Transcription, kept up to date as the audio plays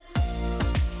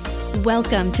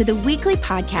Welcome to the weekly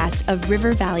podcast of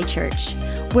River Valley Church.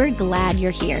 We're glad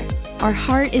you're here. Our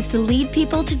heart is to lead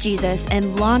people to Jesus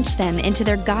and launch them into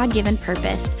their God-given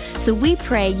purpose. So we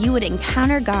pray you would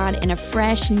encounter God in a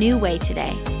fresh, new way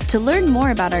today. To learn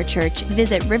more about our church,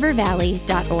 visit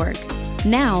rivervalley.org.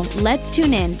 Now, let's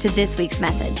tune in to this week's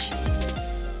message.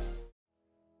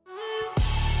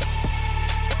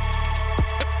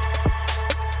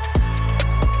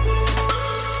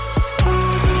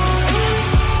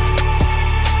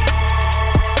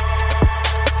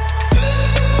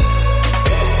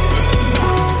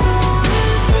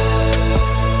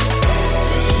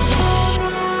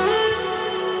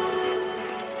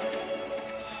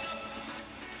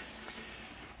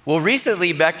 Well,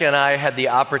 recently, Becca and I had the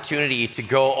opportunity to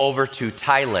go over to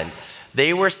Thailand.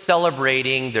 They were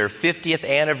celebrating their 50th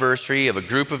anniversary of a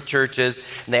group of churches,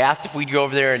 and they asked if we'd go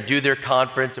over there and do their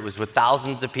conference. It was with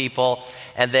thousands of people,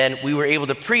 and then we were able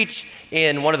to preach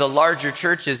in one of the larger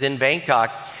churches in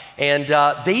Bangkok, and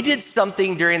they did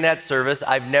something during that service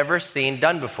I've never seen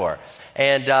done before.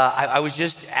 And I was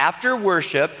just, after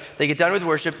worship, they get done with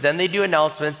worship, then they do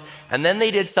announcements, and then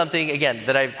they did something, again,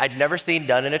 that I'd never seen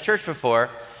done in a church before.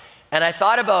 And I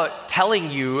thought about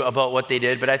telling you about what they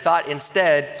did, but I thought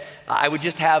instead I would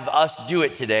just have us do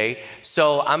it today.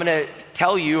 So I'm going to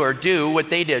tell you or do what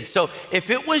they did. So if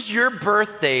it was your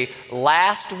birthday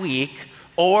last week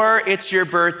or it's your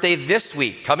birthday this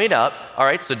week coming up, all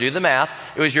right, so do the math.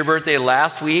 It was your birthday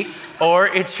last week or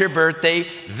it's your birthday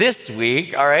this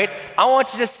week, all right? I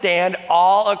want you to stand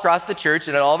all across the church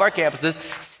and at all of our campuses.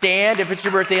 Stand if it's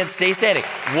your birthday and stay standing.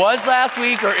 Was last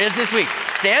week or is this week?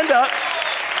 Stand up.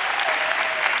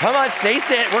 Come on, stay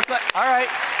standing. All right.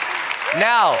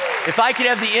 Now, if I could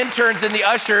have the interns and the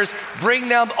ushers bring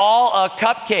them all a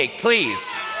cupcake, please.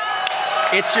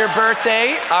 It's your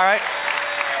birthday. All right.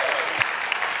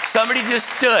 Somebody just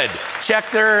stood. Check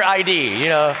their ID. You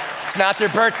know, it's not their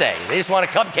birthday. They just want a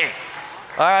cupcake.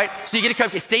 All right. So you get a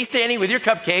cupcake. Stay standing with your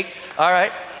cupcake. All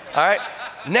right. All right.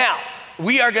 Now,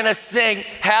 we are going to sing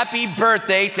happy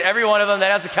birthday to every one of them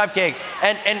that has a cupcake.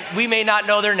 And we may not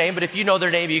know their name, but if you know their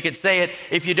name, you can say it.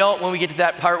 If you don't, when we get to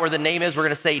that part where the name is, we're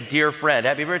going to say, dear friend.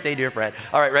 Happy birthday, dear friend.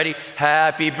 All right, ready?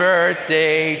 Happy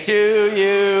birthday to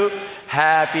you.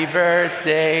 Happy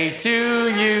birthday to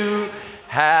you.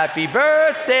 Happy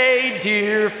birthday,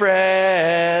 dear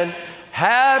friend.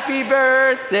 Happy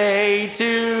birthday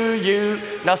to you.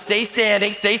 Now stay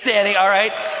standing, all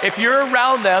right? If you're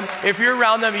around them,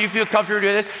 you feel comfortable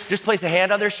doing this, just place a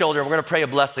hand on their shoulder and we're gonna pray a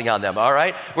blessing on them, all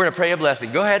right? We're gonna pray a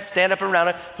blessing. Go ahead, stand up around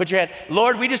it, put your hand.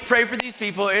 Lord, we just pray for these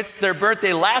people. It's their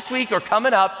birthday last week or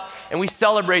coming up, and we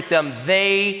celebrate them.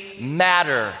 They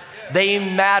matter. They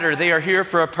matter. They are here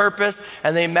for a purpose,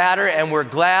 and they matter, and we're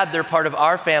glad they're part of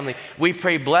our family. We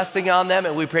pray blessing on them,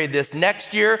 and we pray this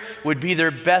next year would be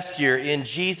their best year. In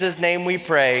Jesus' name we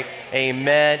pray.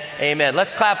 Amen. Amen.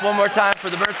 Let's clap one more time for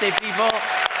the birthday people.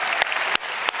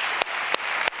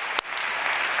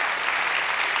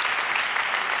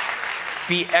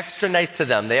 Be extra nice to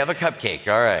them. They have a cupcake.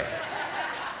 All right.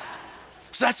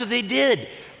 So that's what they did.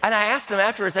 And I asked them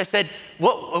afterwards, I said,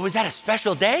 what was that, a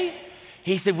special day?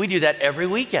 He said, we do that every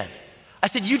weekend. I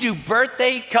said, you do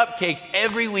birthday cupcakes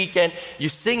every weekend. You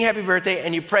sing happy birthday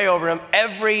and you pray over them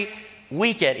every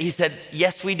weekend. He said,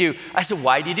 yes, we do. I said,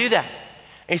 why do you do that?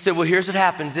 And he said, well, here's what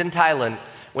happens in Thailand.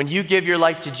 When you give your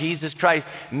life to Jesus Christ,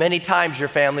 many times your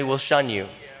family will shun you.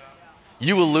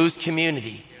 You will lose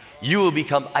community. You will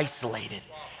become isolated.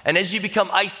 And as you become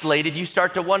isolated, you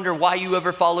start to wonder why you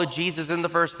ever followed Jesus in the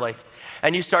first place.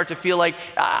 And you start to feel like,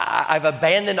 I've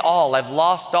abandoned all, I've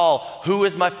lost all. Who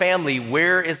is my family?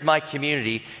 Where is my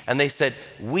community? And they said,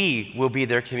 we will be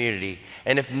their community.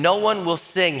 And if no one will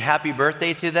sing happy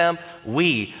birthday to them,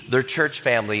 we, their church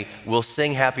family, will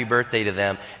sing happy birthday to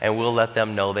them, and we'll let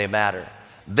them know they matter.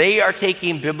 They are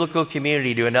taking biblical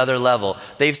community to another level.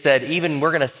 They've said, even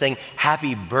we're going to sing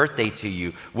happy birthday to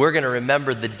you. We're going to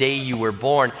remember the day you were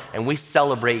born, and we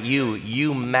celebrate you.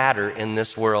 You matter in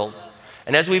this world.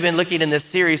 And as we've been looking in this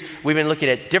series, we've been looking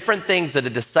at different things that a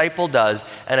disciple does,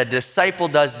 and a disciple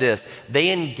does this.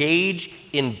 They engage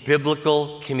in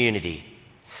biblical community.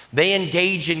 They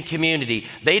engage in community.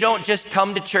 They don't just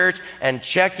come to church and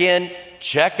check in,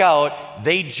 check out.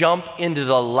 They jump into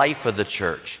the life of the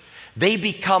church. They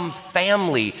become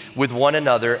family with one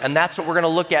another, and that's what we're going to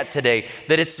look at today,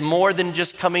 that it's more than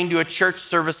just coming to a church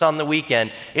service on the weekend.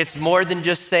 It's more than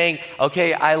just saying,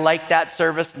 okay, I like that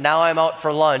service, now I'm out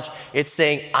for lunch. It's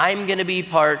saying, I'm going to be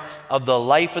part of the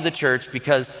life of the church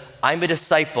because I'm a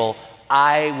disciple.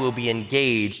 I will be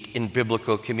engaged in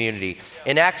biblical community.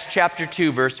 In Acts chapter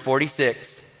 2, verse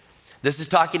 46, This is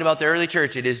talking about the early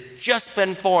church. It has just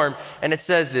been formed, and it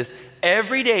says this: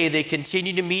 every day they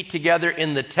continued to meet together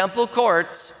in the temple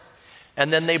courts,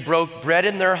 and then they broke bread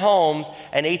in their homes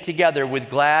and ate together with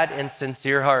glad and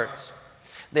sincere hearts.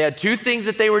 They had two things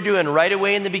that they were doing right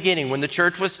away in the beginning when the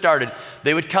church was started.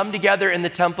 They would come together in the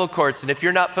temple courts, and if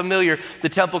you're not familiar, the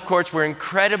temple courts were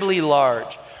incredibly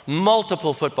large,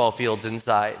 multiple football fields in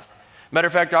size. Matter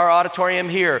of fact, our auditorium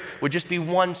here would just be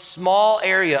one small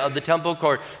area of the temple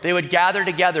court. They would gather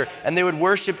together and they would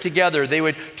worship together. They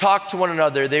would talk to one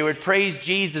another. They would praise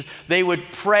Jesus. They would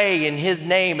pray in his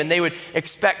name, and they would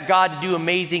expect God to do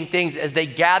amazing things as they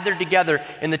gathered together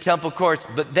in the temple courts.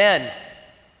 But then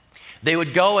they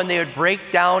would go and they would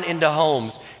break down into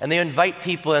homes, and they would invite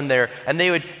people in there, and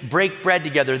they would break bread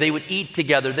together. They would eat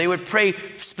together. They would pray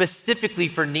specifically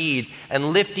for needs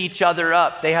and lift each other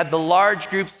up. They had the large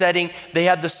group setting. They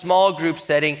had the small group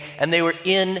setting, and they were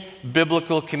in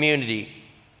biblical community.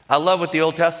 I love what the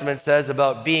Old Testament says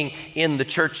about being in the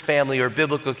church family or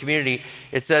biblical community.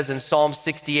 It says in Psalm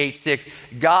 68:6,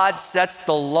 God sets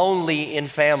the lonely in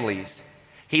families.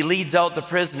 He leads out the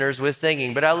prisoners with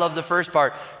singing. But I love the first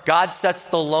part. God sets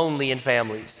the lonely in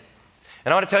families.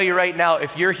 And I want to tell you right now,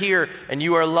 if you're here and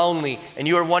you are lonely and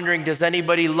you are wondering, does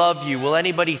anybody love you? Will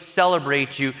anybody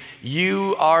celebrate you?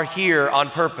 You are here on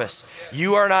purpose.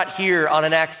 You are not here on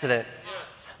an accident.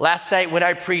 Last night when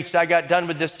I preached, I got done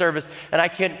with this service, and I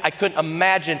couldn't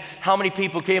imagine how many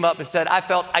people came up and said, I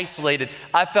felt isolated.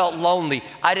 I felt lonely.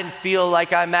 I didn't feel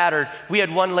like I mattered. We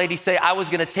had one lady say, I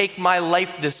was going to take my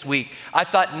life this week. I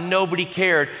thought nobody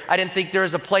cared. I didn't think there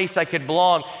was a place I could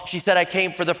belong. She said, I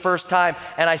came for the first time,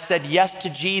 and I said yes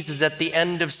to Jesus at the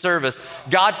end of service.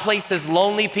 God places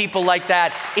lonely people like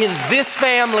that in this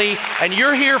family, and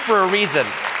you're here for a reason.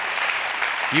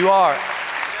 You are.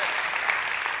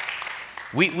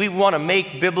 We want to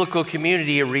make biblical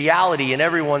community a reality in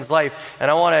everyone's life,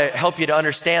 and I want to help you to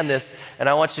understand this, and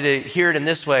I want you to hear it in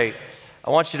this way. I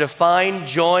want you to find,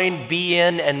 join, be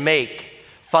in, and make.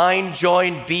 Find,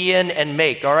 join, be in, and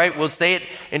make. All right, we'll say it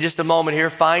in just a moment here.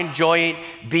 Find, join,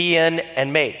 be in,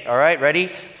 and make. All right, ready?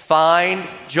 Find,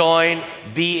 join,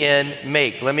 be in,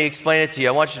 make. Let me explain it to you.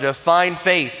 I want you to find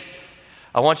faith.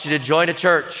 I want you to join a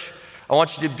church. I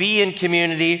want you to be in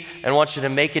community, and I want you to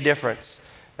make a difference.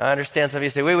 I understand some of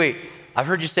you say, wait, I've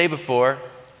heard you say before,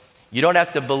 you don't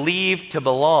have to believe to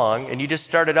belong, and you just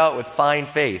started out with find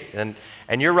faith. And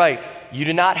you're right, you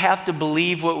do not have to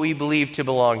believe what we believe to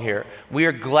belong here. We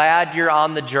are glad you're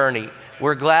on the journey.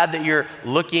 We're glad that you're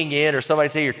looking in, or somebody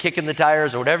say you're kicking the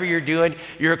tires, or whatever you're doing,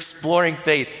 you're exploring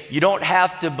faith. You don't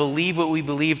have to believe what we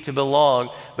believe to belong,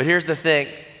 but here's the thing.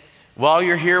 While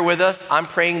you're here with us, I'm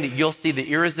praying that you'll see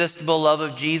the irresistible love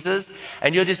of Jesus,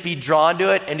 and you'll just be drawn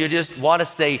to it, and you'll just want to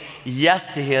say yes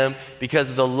to him because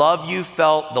of the love you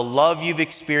felt, the love you've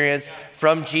experienced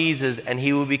from Jesus, and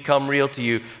he will become real to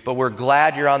you. But we're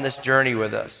glad you're on this journey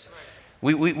with us.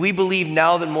 We believe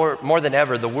now that more than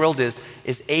ever, the world is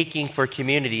aching for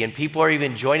community, and people are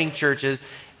even joining churches,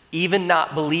 even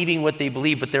not believing what they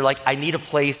believe, but they're like, I need a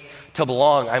place to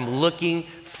belong. I'm looking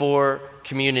for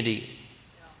community.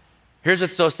 Here's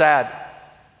what's so sad.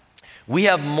 We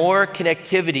have more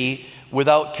connectivity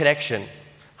without connection.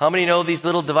 How many know these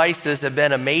little devices have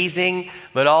been amazing,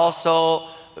 but also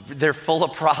they're full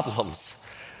of problems?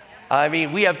 I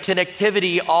mean, we have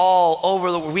connectivity all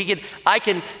over the world. I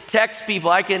can text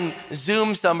people, I can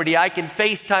Zoom somebody, I can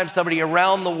FaceTime somebody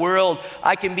around the world.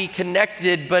 I can be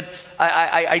connected, but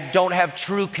I don't have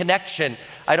true connection.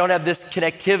 I don't have this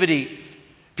connectivity.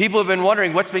 People have been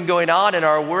wondering what's been going on in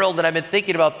our world, and I've been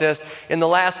thinking about this. In the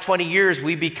last 20 years,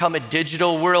 we've become a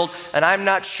digital world, and I'm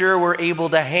not sure we're able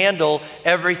to handle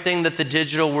everything that the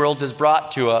digital world has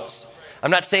brought to us. I'm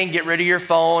not saying get rid of your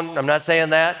phone. I'm not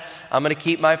saying that. I'm going to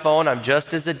keep my phone. I'm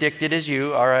just as addicted as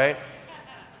you, all right?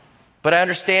 But I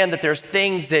understand that there's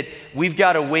things that we've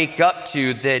got to wake up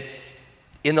to that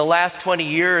in the last 20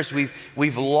 years,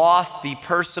 we've lost the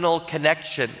personal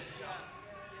connection.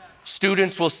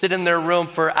 Students will sit in their room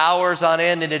for hours on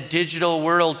end in a digital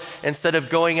world instead of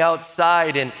going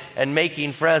outside and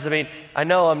making friends. I mean, I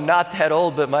know I'm not that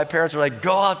old, but my parents were like,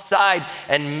 go outside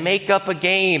and make up a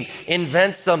game,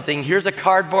 invent something. Here's a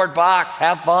cardboard box,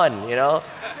 have fun, you know?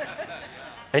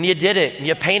 And you did it, and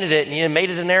you painted it, and you made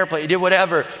it an airplane. You did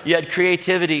whatever. You had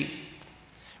creativity.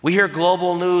 We hear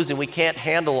global news, and we can't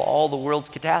handle all the world's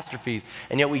catastrophes,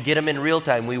 and yet we get them in real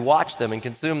time. We watch them and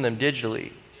consume them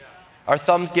digitally. Our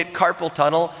thumbs get carpal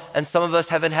tunnel, and some of us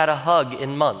haven't had a hug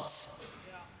in months.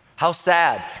 How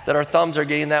sad that our thumbs are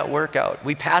getting that workout.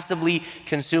 We passively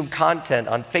consume content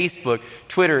on Facebook,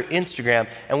 Twitter, Instagram,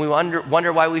 and we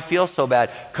wonder why we feel so bad,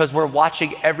 because we're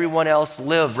watching everyone else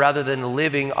live rather than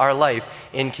living our life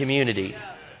in community.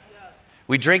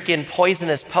 We drink in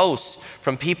poisonous posts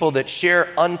from people that share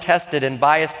untested and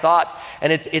biased thoughts,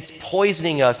 and it's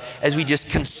poisoning us as we just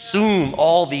consume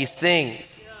all these things.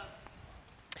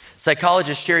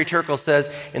 Psychologist Sherry Turkle says,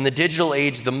 in the digital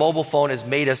age, the mobile phone has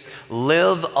made us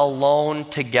live alone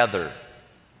together.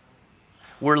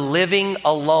 We're living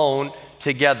alone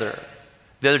together.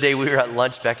 The other day we were at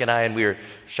lunch, Beck and I, and we were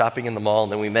shopping in the mall,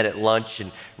 and then we met at lunch,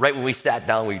 and right when we sat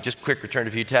down, we just quick returned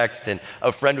a few texts, and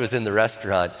a friend was in the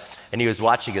restaurant, and he was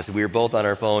watching us, and we were both on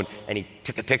our phone, and he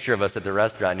took a picture of us at the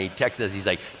restaurant, and he texted us, he's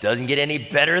like, doesn't get any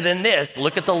better than this,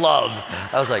 look at the love.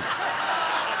 I was like,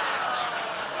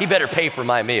 he better pay for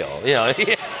my meal, you know.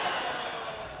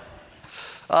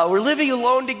 We're living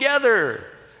alone together.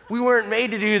 We weren't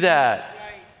made to do that.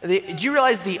 Did you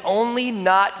realize the only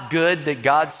not good that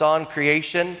God saw in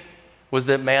creation was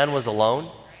that man was alone?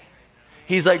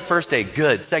 He's like, first day,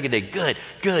 good. Second day, good.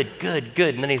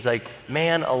 And then he's like,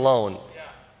 man alone.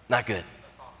 Not good.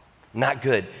 Not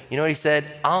good. You know what he said?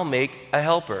 I'll make a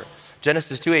helper.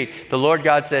 Genesis 2:8, the Lord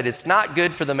God said, it's not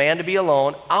good for the man to be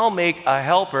alone. I'll make a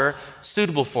helper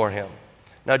suitable for him.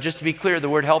 Now, just to be clear, the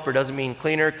word helper doesn't mean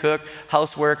cleaner, cook,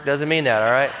 housework. Doesn't mean that,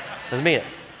 all right? Doesn't mean it.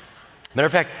 Matter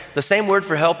of fact, the same word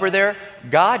for helper there,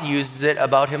 God uses it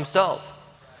about himself.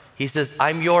 He says,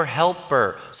 I'm your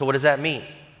helper. So what does that mean?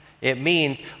 It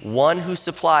means one who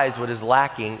supplies what is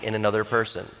lacking in another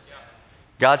person.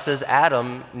 God says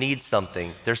Adam needs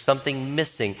something. There's something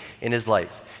missing in his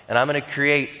life. And I'm going to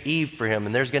create Eve for him,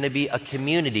 and there's going to be a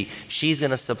community. She's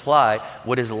going to supply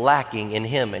what is lacking in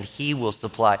him, and he will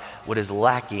supply what is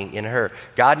lacking in her.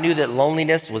 God knew that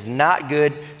loneliness was not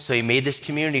good, so he made this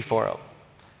community for him.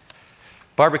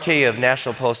 Barbara Kay of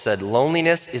National Post said,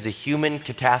 loneliness is a human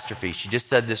catastrophe. She just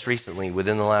said this recently,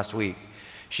 within the last week.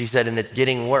 She said, and it's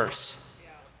getting worse.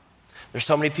 There's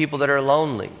so many people that are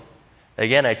lonely.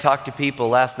 Again, I talked to people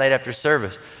last night after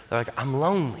service. They're like, I'm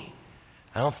lonely.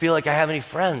 I don't feel like I have any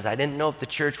friends. I didn't know if the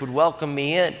church would welcome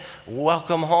me in.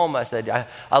 Welcome home. I said,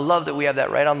 I love that we have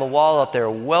that right on the wall out there.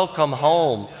 Welcome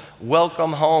home.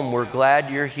 Welcome home. We're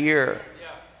glad you're here.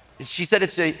 She said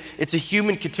it's a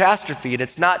human catastrophe, and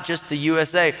it's not just the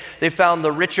USA. They found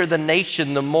the richer the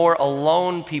nation, the more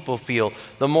alone people feel,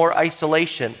 the more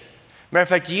isolation. Matter of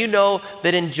fact, do you know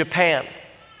that in Japan,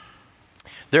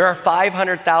 there are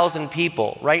 500,000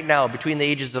 people right now between the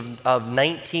ages of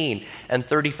 19 and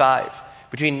 35.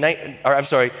 Between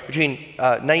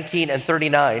 19 and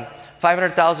 39,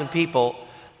 500,000 people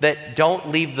that don't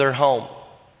leave their home.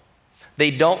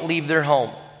 They don't leave their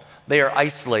home. They are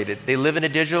isolated. They live in a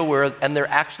digital world, and they're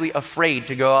actually afraid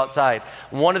to go outside.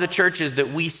 One of the churches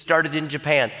that we started in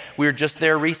Japan, we were just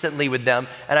there recently with them,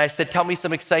 and I said, tell me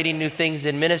some exciting new things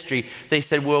in ministry. They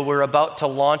said, well, we're about to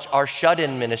launch our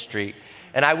shut-in ministry.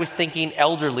 And I was thinking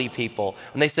elderly people.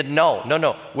 And they said,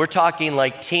 no. We're talking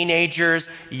like teenagers,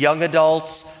 young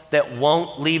adults that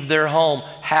won't leave their home.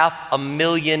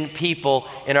 500,000 people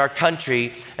in our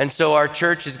country. And so our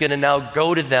church is going to now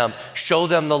go to them, show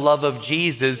them the love of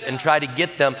Jesus, and try to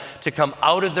get them to come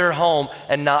out of their home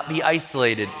and not be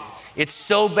isolated. It's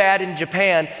so bad in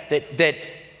Japan that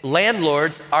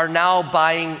landlords are now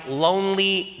buying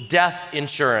lonely death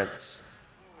insurance.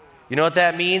 You know what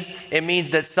that means? It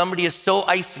means that somebody is so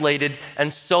isolated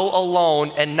and so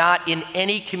alone and not in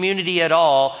any community at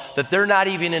all that they're not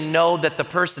even going to know that the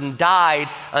person died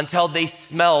until they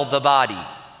smell the body.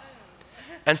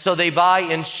 And so they buy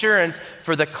insurance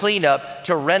for the cleanup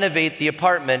to renovate the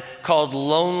apartment called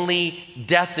lonely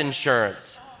death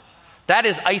insurance. That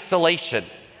is isolation.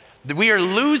 We are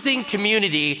losing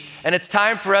community, and it's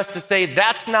time for us to say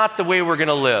that's not the way we're going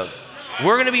to live.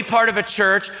 We're going to be part of a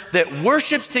church that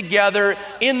worships together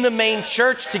in the main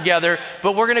church together,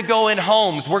 but we're going to go in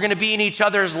homes. We're going to be in each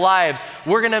other's lives.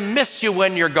 We're going to miss you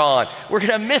when you're gone. We're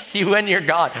going to miss you when you're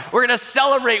gone. We're going to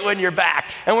celebrate when you're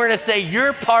back. And we're going to say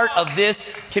you're part of this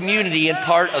community and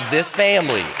part of this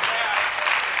family.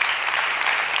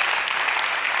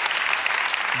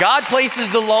 God places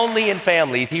the lonely in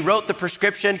families. He wrote the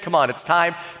prescription. Come on, it's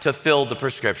time to fill the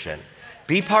prescription.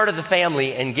 Be part of the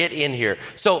family and get in here.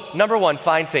 So, number one,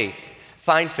 find faith.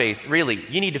 Find faith. Really,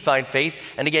 you need to find faith.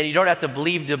 And again, you don't have to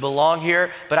believe to belong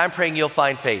here, but I'm praying you'll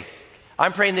find faith.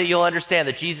 I'm praying that you'll understand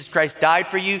that Jesus Christ died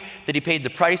for you, that he paid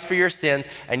the price for your sins,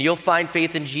 and you'll find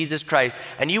faith in Jesus Christ.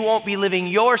 And you won't be living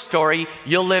your story,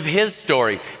 you'll live his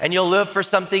story. And you'll live for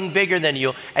something bigger than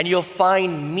you, and you'll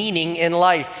find meaning in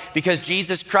life because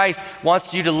Jesus Christ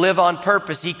wants you to live on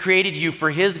purpose. He created you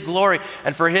for his glory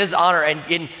and for his honor,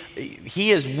 and he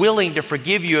is willing to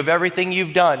forgive you of everything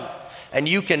you've done, and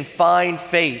you can find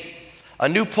faith. A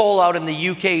new poll out in the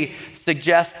UK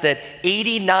suggests that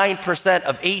 89%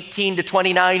 of 18 to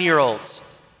 29-year-olds,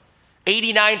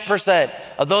 89%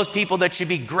 of those people that should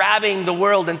be grabbing the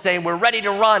world and saying, we're ready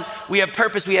to run, we have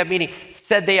purpose, we have meaning,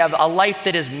 said they have a life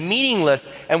that is meaningless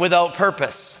and without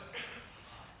purpose.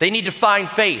 They need to find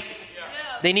faith.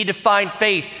 They need to find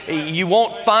faith. You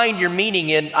won't find your meaning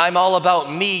in I'm all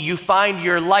about me. You find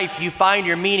your life, you find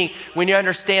your meaning when you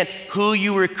understand who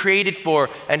you were created for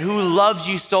and who loves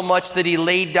you so much that he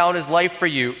laid down his life for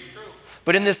you.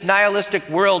 But in this nihilistic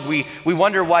world, we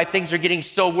wonder why things are getting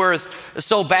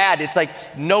so bad. It's like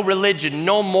no religion,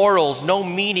 no morals, no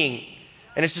meaning.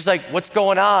 And it's just like, what's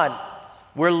going on?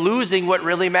 We're losing what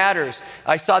really matters.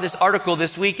 I saw this article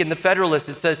this week in the Federalist.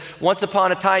 It says, once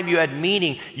upon a time you had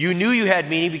meaning. You knew you had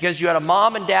meaning because you had a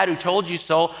mom and dad who told you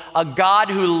so, a God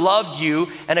who loved you,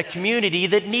 and a community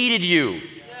that needed you. Yes.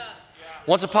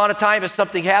 Once upon a time, if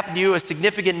something happened to you, a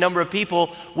significant number of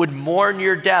people would mourn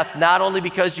your death, not only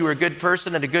because you were a good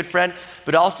person and a good friend,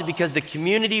 but also because the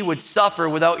community would suffer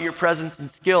without your presence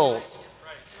and skills.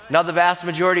 Now the vast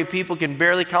majority of people can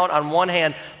barely count on one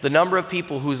hand the number of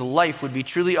people whose life would be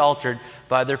truly altered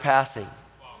by their passing.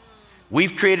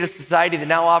 We've created a society that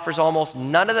now offers almost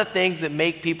none of the things that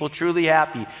make people truly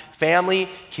happy: family,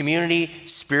 community,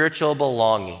 spiritual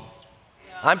belonging.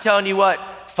 I'm telling you what,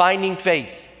 finding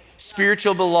faith,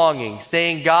 spiritual belonging,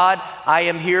 saying, God, I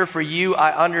am here for you.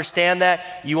 I understand that.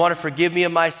 You want to forgive me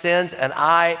of my sins, and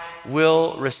I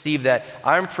will receive that.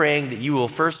 I'm praying that you will,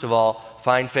 first of all,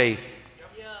 find faith.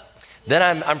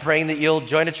 Then I'm praying that you'll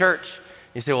join a church.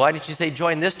 You say, well, why didn't you say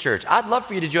join this church? I'd love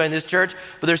for you to join this church,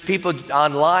 but there's people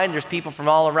online, there's people from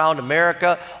all around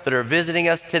America that are visiting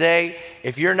us today.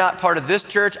 If you're not part of this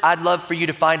church, I'd love for you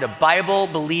to find a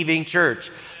Bible-believing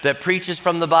church that preaches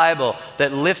from the Bible,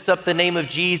 that lifts up the name of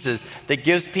Jesus, that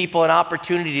gives people an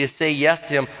opportunity to say yes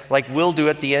to him like we'll do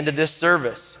at the end of this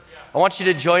service. I want you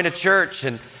to join a church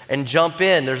and jump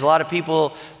in. There's a lot of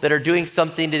people that are doing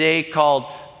something today called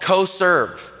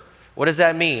co-serve. What does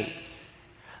that mean?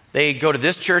 They go to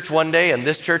this church one day and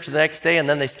this church the next day, and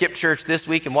then they skip church this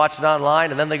week and watch it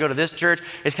online, and then they go to this church.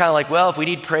 It's kind of like, well, if we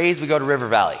need praise, we go to River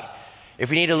Valley. If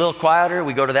we need a little quieter,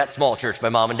 we go to that small church by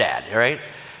mom and dad, right?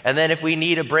 And then if we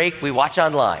need a break, we watch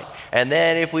online. And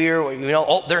then if we're,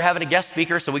 they're having a guest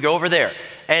speaker, so we go over there.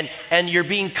 And you're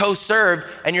being co-served,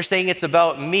 and you're saying it's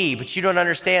about me, but you don't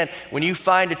understand. When you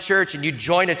find a church and you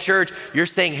join a church, you're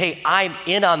saying, hey, I'm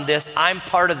in on this. I'm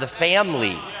part of the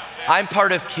family. I'm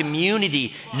part of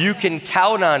community. You can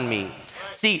count on me.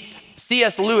 See,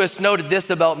 C.S. Lewis noted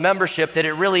this about membership, that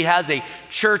it really has a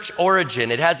church origin.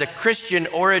 It has a Christian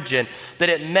origin, that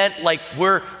it meant like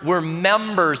we're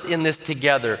members in this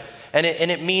together. And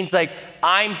it means like,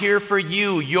 I'm here for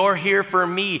you. You're here for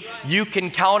me. You can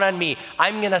count on me.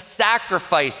 I'm going to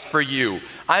sacrifice for you.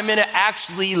 I'm going to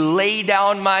actually lay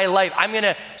down my life. I'm going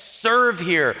to serve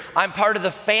here. I'm part of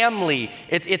the family.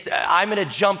 I'm going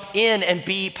to jump in and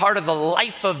be part of the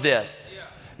life of this. Yeah.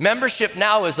 Membership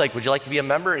now is like, would you like to be a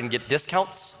member and get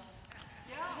discounts?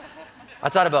 Yeah. I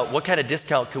thought about what kind of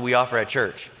discount could we offer at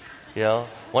church? You know,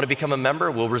 want to become a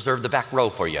member? We'll reserve the back row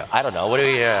for you. I don't know. What do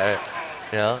we, you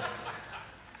know?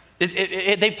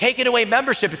 They've taken away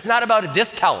membership. It's not about a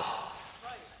discount.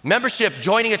 Membership,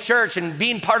 joining a church and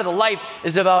being part of the life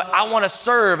is about, I want to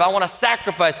serve, I want to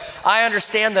sacrifice. I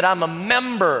understand that I'm a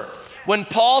member. When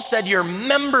Paul said you're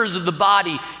members of the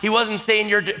body, he wasn't saying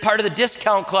you're part of the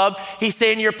discount club. He's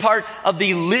saying you're part of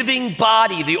the living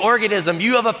body, the organism.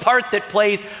 You have a part that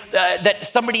plays, that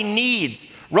somebody needs.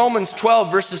 Romans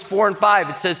 12, verses 4 and 5,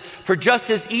 it says, for just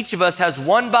as each of us has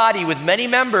one body with many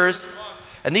members,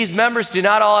 and these members do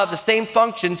not all have the same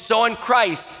function, so in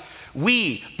Christ,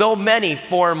 we, though many,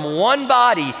 form one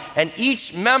body, and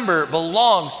each member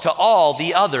belongs to all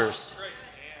the others.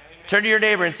 Turn to your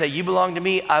neighbor and say, you belong to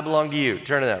me, I belong to you.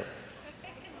 Turn to them.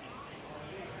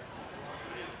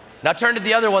 Now turn to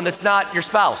the other one that's not your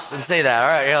spouse and say that. All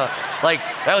right, like,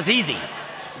 that was easy.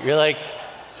 You're like,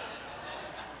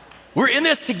 we're in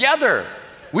this together.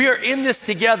 We are in this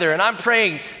together, and I'm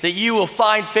praying that you will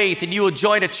find faith and you will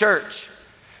join a church.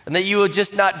 And that you will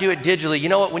just not do it digitally. You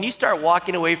know what? When you start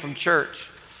walking away from church,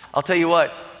 I'll tell you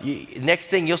what, next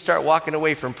thing you'll start walking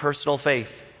away from personal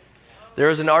faith. There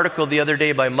was an article the other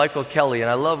day by Michael Kelly, and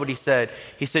I love what he said.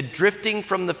 He said, drifting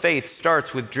from the faith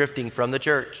starts with drifting from the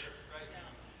church.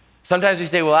 Sometimes we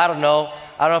say, well, I don't know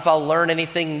if I'll learn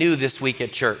anything new this week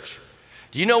at church.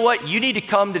 Do you know what? You need to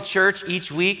come to church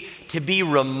each week to be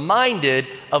reminded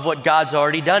of what God's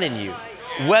already done in you.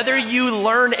 Whether you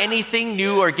learn anything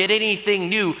new or get anything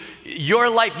new, your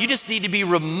life, you just need to be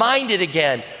reminded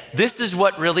again, this is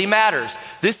what really matters.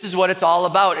 This is what it's all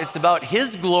about. It's about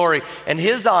His glory and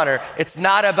His honor. It's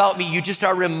not about me. You just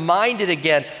are reminded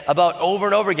again about over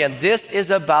and over again. This is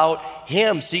about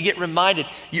Him. So you get reminded.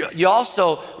 You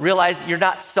also realize you're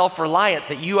not self-reliant,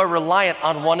 that you are reliant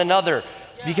on one another.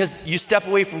 Because you step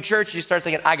away from church, you start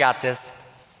thinking, I got this.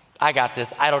 I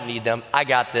don't need them. I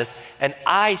got this. And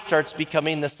I starts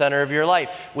becoming the center of your life.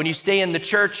 When you stay in the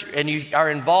church and you are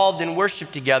involved in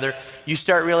worship together, you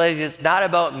start realizing it's not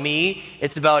about me.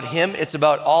 It's about Him. It's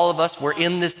about all of us. We're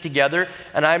in this together.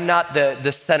 And I'm not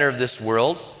the center of this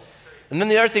world. And then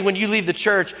the other thing, when you leave the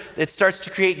church, it starts to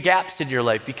create gaps in your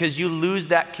life because you lose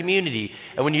that community.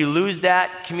 And when you lose that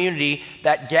community,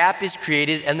 that gap is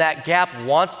created and that gap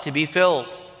wants to be filled.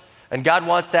 And God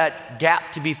wants that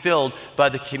gap to be filled by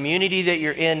the community that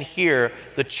you're in here,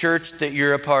 the church that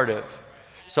you're a part of.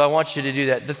 So I want you to do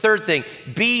that. The third thing,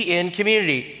 be in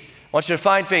community. I want you to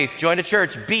find faith, join a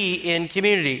church, be in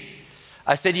community.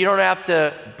 I said you don't have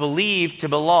to believe to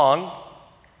belong,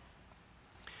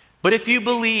 but if you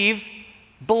believe,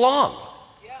 belong.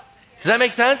 Does that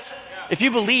make sense? If you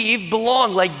believe,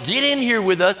 belong, like get in here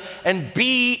with us and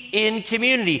be in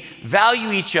community.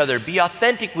 Value each other, be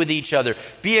authentic with each other,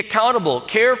 be accountable,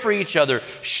 care for each other,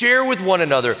 share with one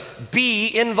another, be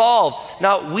involved.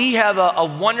 Now, we have a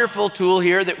wonderful tool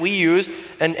here that we use,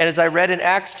 and as I read in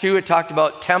Acts 2, it talked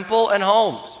about temple and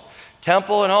homes.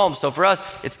 Temple and homes. So for us,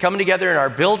 it's coming together in our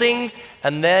buildings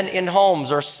and then in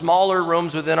homes or smaller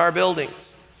rooms within our buildings.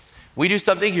 We do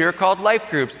something here called life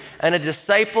groups, and a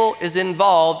disciple is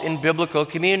involved in biblical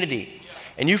community.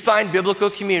 And you find biblical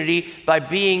community by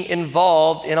being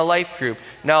involved in a life group.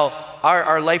 Now,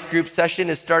 our life group session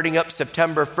is starting up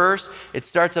September 1st. It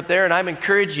starts up there, and I'm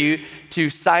encouraging you to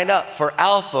sign up for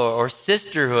Alpha or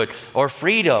Sisterhood or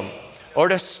Freedom or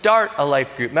to start a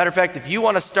life group. Matter of fact, if you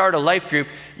want to start a life group,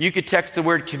 you could text the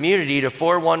word community to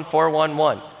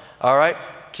 41411. All right?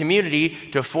 Community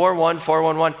to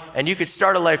 41411, and you could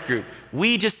start a life group.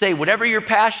 We just say whatever your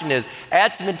passion is,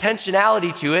 add some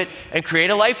intentionality to it and create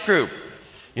a life group.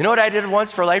 You know what I did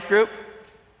once for a life group?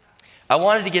 I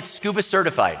wanted to get scuba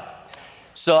certified.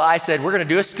 So I said, we're going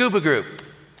to do a scuba group.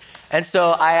 And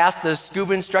so I asked the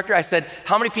scuba instructor, I said,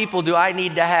 how many people do I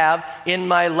need to have in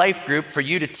my life group for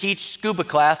you to teach scuba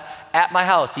class at my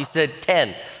house? He said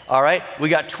 10. All right, we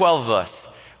got 12 of us.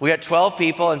 We got 12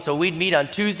 people, and so we'd meet on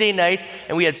Tuesday nights,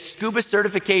 and we had scuba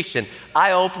certification.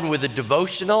 I opened with a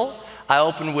devotional. I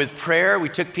opened with prayer. We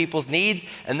took people's needs,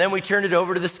 and then we turned it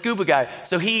over to the scuba guy.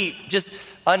 So he just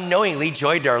unknowingly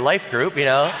joined our life group, you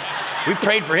know. We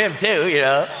prayed for him too, you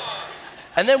know.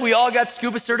 And then we all got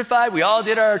scuba certified. We all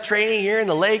did our training here in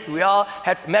the lake. We all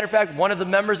had, matter of fact, one of the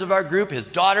members of our group, his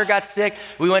daughter got sick.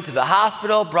 We went to the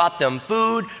hospital, brought them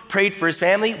food, prayed for his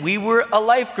family. We were a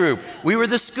life group. We were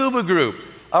the scuba group.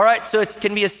 All right, so it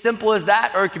can be as simple as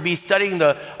that, or it could be studying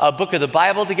the book of the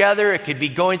Bible together. It could be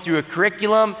going through a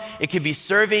curriculum. It could be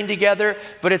serving together,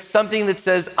 but it's something that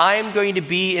says, I'm going to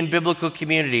be in biblical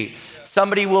community.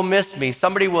 Somebody will miss me.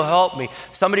 Somebody will help me.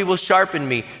 Somebody will sharpen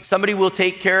me. Somebody will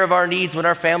take care of our needs when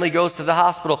our family goes to the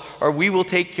hospital, or we will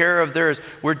take care of theirs.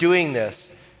 We're doing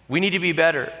this. We need to be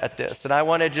better at this, and I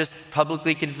want to just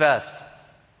publicly confess.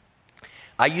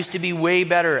 I used to be way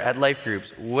better at life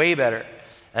groups, way better.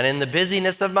 And in the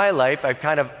busyness of my life, I've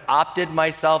kind of opted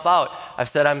myself out. I've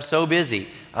said, I'm so busy.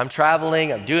 I'm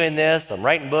traveling, I'm doing this, I'm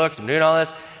writing books, I'm doing all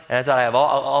this. And I thought I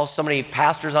have so many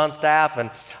pastors on staff,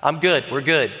 and I'm good, we're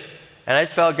good. And I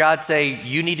just felt God say,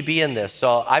 you need to be in this.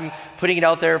 So I'm putting it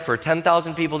out there for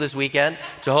 10,000 people this weekend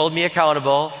to hold me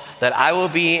accountable, that I will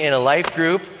be in a life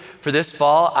group for this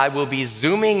fall. I will be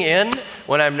Zooming in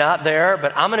when I'm not there,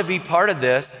 but I'm going to be part of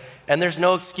this, and there's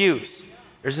no excuse.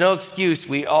 There's no excuse.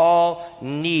 We all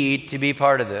need to be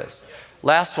part of this.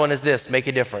 Last one is this: make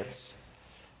a difference.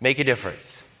 Make a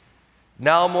difference.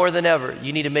 Now more than ever,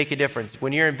 you need to make a difference.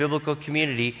 When you're in biblical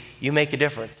community, you make a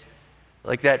difference.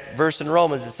 Like that verse in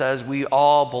Romans, it says, we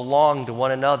all belong to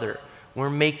one another. We're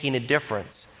making a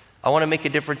difference. I want to make a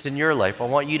difference in your life. I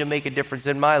want you to make a difference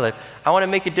in my life. I want to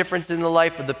make a difference in the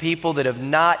life of the people that have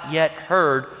not yet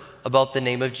heard about the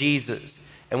name of Jesus.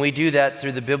 And we do that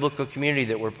through the biblical community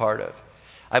that we're part of.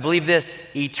 I believe this: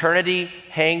 eternity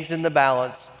hangs in the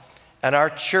balance, and our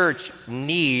church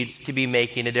needs to be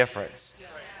making a difference.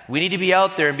 We need to be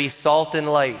out there and be salt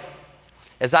and light.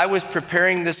 As I was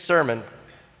preparing this sermon,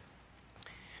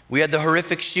 we had the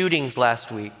horrific shootings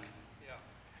last week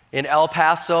in El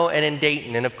Paso and in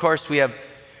Dayton. And of course, we have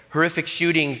horrific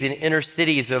shootings in inner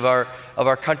cities of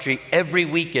our country every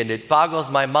weekend. It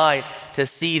boggles my mind to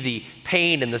see the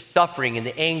pain and the suffering and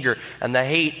the anger and the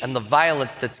hate and the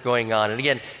violence that's going on. And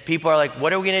again, people are like,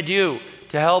 what are we going to do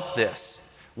to help this?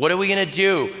 What are we going to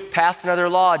do? Pass another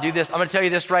law, do this. I'm going to tell you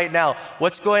this right now.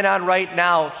 What's going on right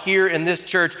now here in this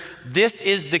church, this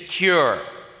is the cure.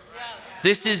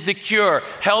 This is the cure,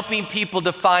 helping people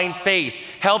to find faith,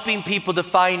 helping people to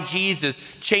find Jesus,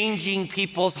 changing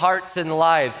people's hearts and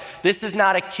lives. This is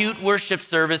not a cute worship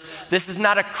service. This is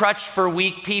not a crutch for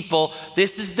weak people.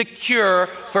 This is the cure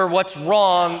for what's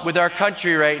wrong with our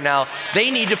country right now.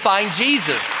 They need to find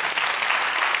Jesus.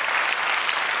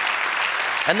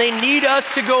 And they need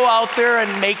us to go out there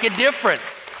and make a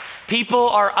difference. People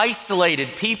are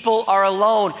isolated. People are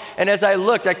alone. And as I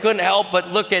looked, I couldn't help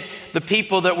but look at the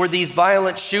people that were these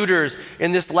violent shooters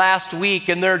in this last week.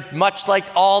 And they're much like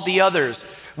all the others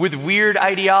with weird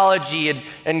ideology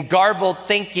and garbled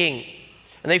thinking.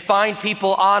 And they find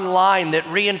people online that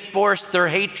reinforce their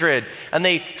hatred and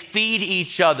they feed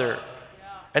each other.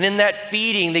 And in that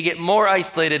feeding, they get more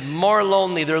isolated, more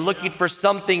lonely. They're looking for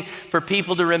something for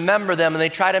people to remember them, and they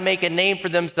try to make a name for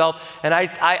themselves. And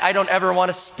I don't ever want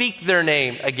to speak their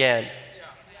name again.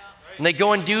 And they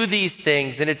go and do these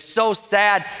things, and it's so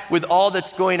sad with all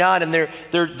that's going on. And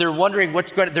they're wondering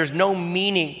what's going on. There's no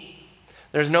meaning.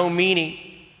 There's no meaning.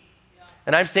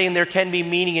 And I'm saying there can be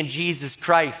meaning in Jesus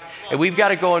Christ. And we've got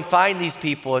to go and find these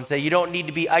people and say, you don't need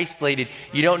to be isolated.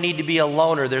 You don't need to be a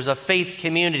loner. There's a faith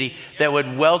community that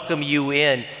would welcome you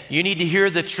in. You need to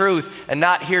hear the truth and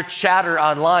not hear chatter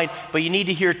online, but you need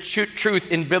to hear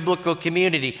truth in biblical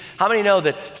community. How many know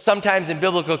that sometimes in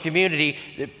biblical community,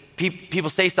 people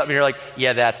say something and you're like,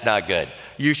 yeah, that's not good.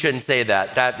 You shouldn't say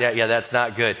that. That's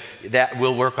not good.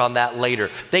 We'll work on that later.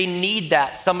 They need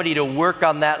that, somebody to work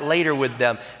on that later with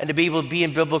them and to be able to be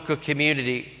in biblical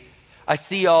community. I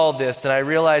see all this and I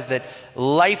realize that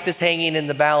life is hanging in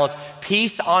the balance.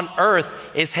 Peace on earth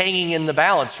is hanging in the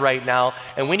balance right now.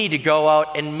 And we need to go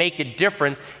out and make a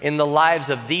difference in the lives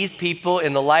of these people,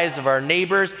 in the lives of our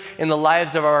neighbors, in the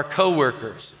lives of our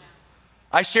coworkers.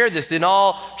 I share this in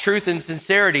all truth and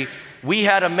sincerity. We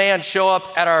had a man show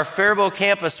up at our Faribault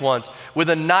campus once with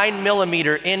a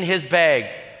 9mm in his bag.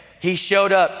 He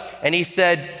showed up and he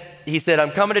said,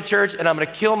 I'm coming to church and I'm going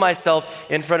to kill myself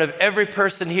in front of every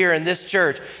person here in this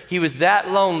church. He was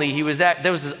that lonely. That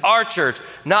was our church,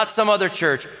 not some other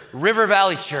church, River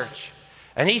Valley Church.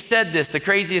 And he said this, the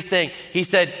craziest thing. He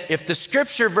said, if the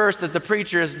scripture verse that the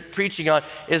preacher is preaching on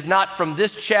is not from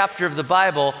this chapter of the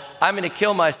Bible, I'm going to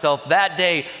kill myself. That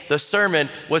day, the sermon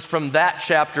was from that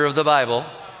chapter of the Bible.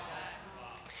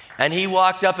 And he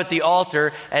walked up at the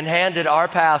altar and handed our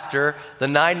pastor the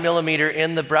 9mm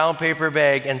in the brown paper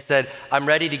bag and said, I'm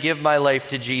ready to give my life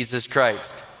to Jesus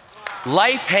Christ.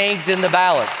 Life hangs in the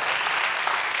balance.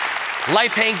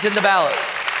 Life hangs in the balance.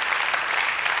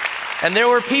 And there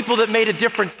were people that made a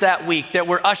difference that week that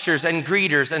were ushers and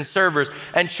greeters and servers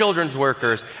and children's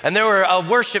workers. And there were a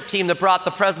worship team that brought the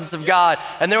presence of God.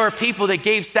 And there were people that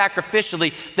gave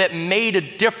sacrificially that made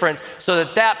a difference so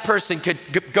that that person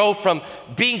could go from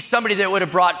being somebody that would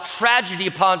have brought tragedy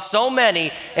upon so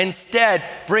many, instead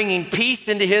bringing peace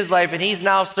into his life. And he's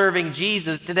now serving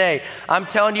Jesus today. I'm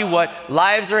telling you what,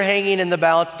 lives are hanging in the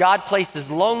balance. God places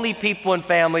lonely people in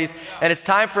families. And it's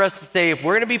time for us to say, if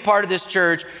we're going to be part of this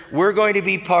church, we're going to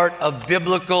be part of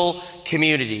biblical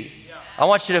community. I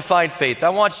want you to find faith. I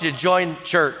want you to join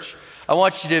church. I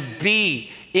want you to be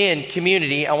in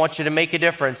community. I want you to make a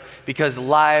difference because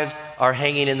lives are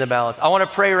hanging in the balance. I want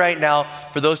to pray right now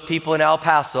for those people in El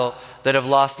Paso that have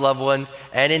lost loved ones,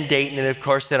 and in Dayton, and of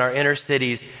course in our inner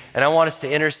cities. And I want us to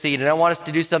intercede, and I want us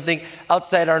to do something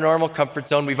outside our normal comfort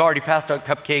zone. We've already passed out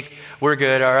cupcakes. We're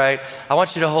good, all right? I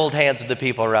want you to hold hands with the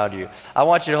people around you. I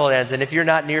want you to hold hands. And if you're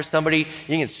not near somebody,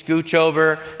 you can scooch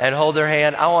over and hold their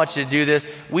hand. I want you to do this.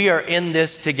 We are in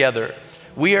this together.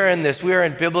 We are in this. We are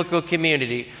in biblical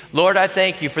community. Lord, I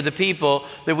thank you for the people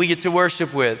that we get to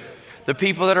worship with. The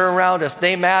people that are around us,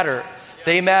 they matter.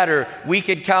 They matter. They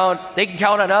can count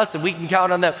on us and we can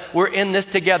count on them. We're in this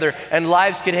together and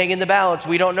lives can hang in the balance.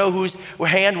 We don't know whose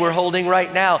hand we're holding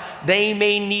right now. They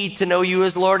may need to know you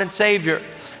as Lord and Savior.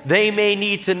 They may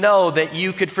need to know that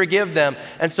you could forgive them.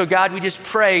 And so God, we just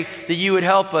pray that you would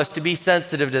help us to be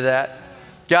sensitive to that.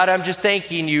 God, I'm just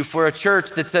thanking you for a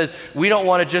church that says we don't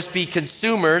want to just be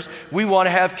consumers. We want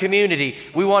to have community.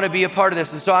 We want to be a part of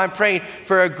this. And so I'm praying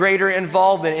for a greater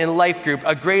involvement in life group,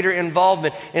 a greater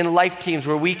involvement in life teams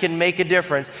where we can make a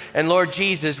difference. And Lord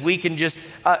Jesus, we can just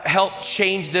help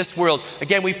change this world.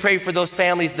 Again, we pray for those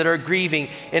families that are grieving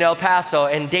in El Paso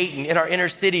and Dayton, in our inner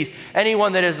cities.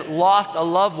 Anyone that has lost a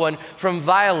loved one from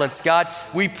violence, God,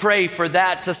 we pray for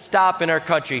that to stop in our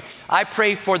country. I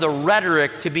pray for the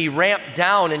rhetoric to be ramped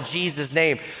down in Jesus'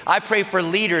 name. I pray for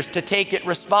leaders to take it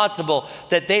responsible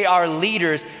that they are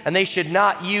leaders and they should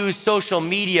not use social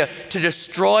media to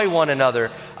destroy one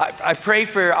another. I pray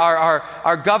for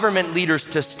our government leaders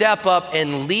to step up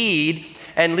and lead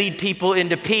people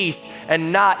into peace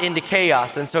and not into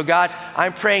chaos. And so God,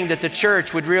 I'm praying that the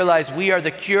church would realize we are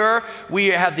the cure, we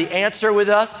have the answer with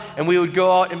us, and we would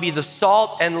go out and be the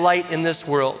salt and light in this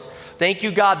world. Thank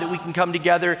you, God, that we can come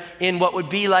together in what would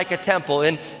be like a temple,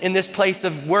 in this place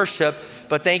of worship.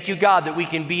 But thank you, God, that we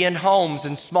can be in homes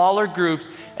and smaller groups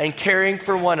and caring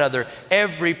for one another.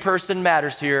 Every person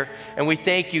matters here, and we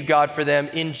thank you, God, for them.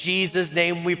 In Jesus'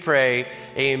 name we pray.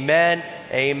 Amen,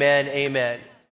 amen, amen.